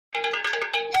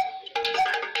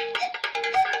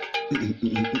The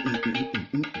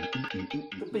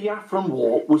Biafran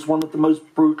War was one of the most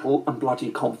brutal and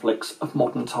bloody conflicts of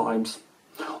modern times.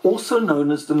 Also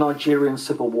known as the Nigerian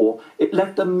Civil War, it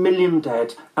left 1 million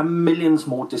dead and millions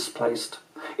more displaced.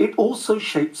 It also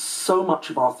shaped so much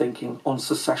of our thinking on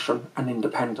secession and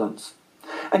independence.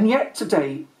 And yet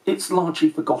today, it's largely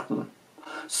forgotten.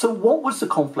 So what was the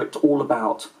conflict all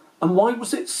about, and why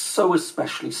was it so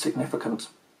especially significant?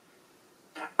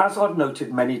 As I've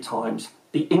noted many times,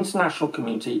 the international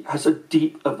community has a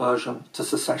deep aversion to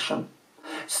secession.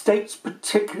 States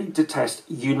particularly detest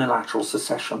unilateral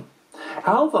secession.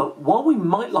 However, while we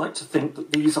might like to think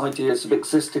that these ideas have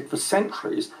existed for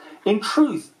centuries, in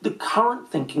truth, the current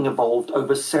thinking evolved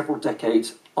over several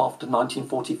decades after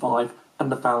 1945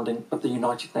 and the founding of the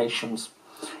United Nations.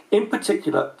 In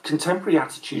particular, contemporary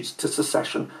attitudes to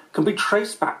secession can be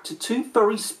traced back to two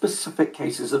very specific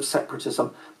cases of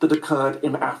separatism that occurred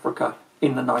in Africa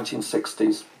in the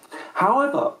 1960s.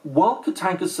 However, while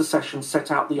Katanga's secession set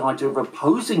out the idea of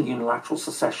opposing unilateral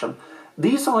secession,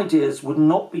 these ideas would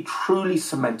not be truly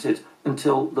cemented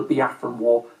until the Biafran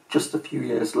War just a few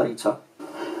years later.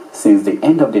 Since the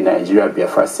end of the Nigeria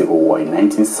Biafra Civil War in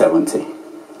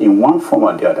 1970, in one form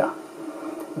or the other,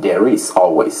 there is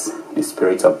always the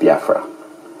spirit of Biafra.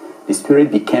 The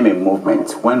spirit became a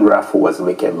movement when Rafu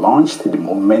Wazulike launched the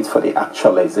movement for the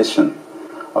actualization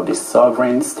of the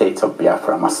sovereign state of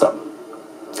Biafra Masab.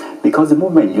 Because the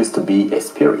movement used to be a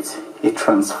spirit, it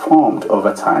transformed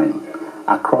over time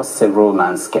across several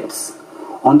landscapes,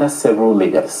 under several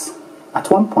leaders. At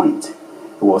one point,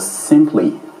 it was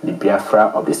simply the Biafra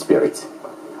of the spirit.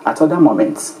 At other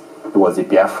moments, it was the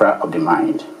Biafra of the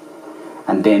mind.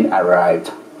 And then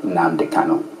arrived Nnamdi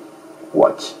Kanu.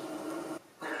 Watch.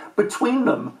 Between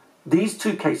them, these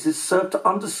two cases serve to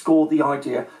underscore the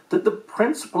idea that the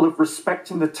principle of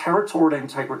respecting the territorial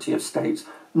integrity of states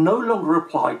no longer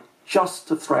applied just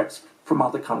to threats from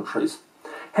other countries.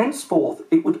 Henceforth,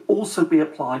 it would also be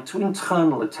applied to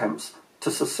internal attempts to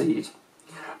secede.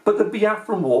 But the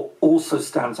Biafran War also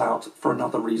stands out for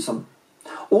another reason.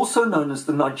 Also known as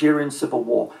the Nigerian Civil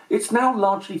War, it's now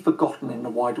largely forgotten in the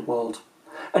wider world.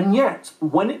 And yet,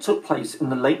 when it took place in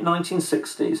the late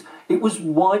 1960s, it was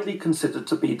widely considered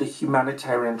to be the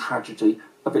humanitarian tragedy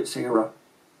of its era.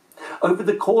 Over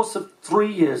the course of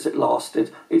 3 years it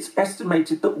lasted, it's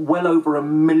estimated that well over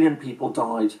 1 million people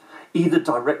died, either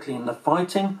directly in the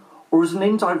fighting or as an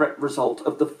indirect result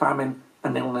of the famine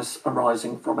and illness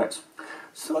arising from it.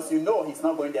 Because you know he's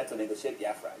not going there to negotiate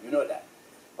Biafra. You know that.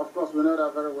 Of course, we know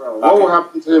that very well. Okay. What will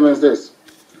happen to him is this.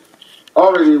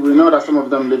 Already, we know that some of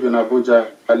them live in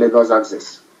Abuja and Lagos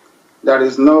axis. There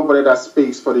is nobody that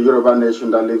speaks for the Yoruba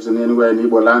nation that lives in anywhere in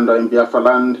Igbo land or in Biafra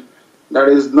land. There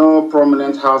is no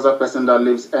prominent Hausa person that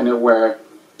lives anywhere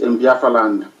in Biafra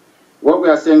land. What we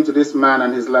are saying to this man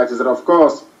and his light is that, of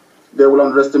course, they will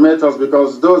underestimate us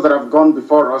because those that have gone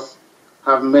before us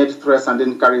have made threats and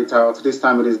didn't carry it out. This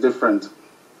time it is different.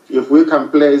 If we can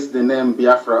place the name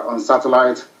Biafra on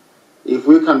satellite, if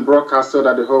we can broadcast so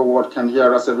that the whole world can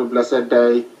hear us every blessed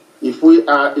day, if we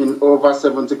are in over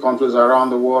 70 countries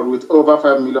around the world with over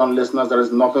 5 million listeners, there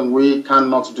is nothing we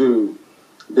cannot do.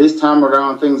 This time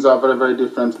around, things are very, very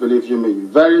different, believe you me.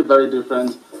 Very, very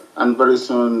different, and very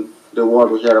soon the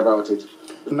world will hear about it.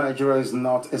 Nigeria is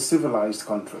not a civilized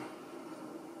country.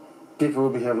 People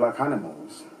behave like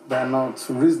animals. They are not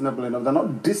reasonable enough. They're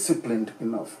not disciplined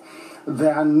enough.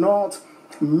 They are not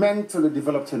mentally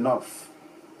developed enough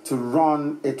to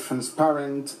run a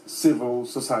transparent civil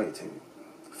society.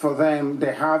 For them,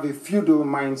 they have a feudal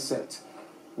mindset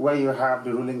where you have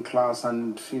the ruling class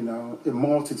and, a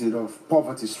multitude of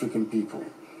poverty-stricken people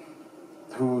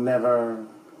who never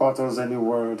utters any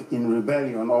word in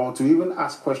rebellion or to even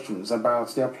ask questions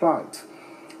about their plight.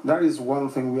 That is one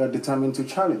thing we are determined to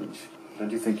challenge.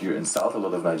 Don't you think you insult a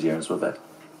lot of Nigerians with that?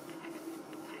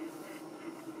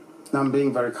 I'm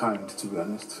being very kind, to be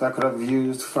honest. I could have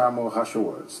used far more harsher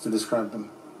words to describe them.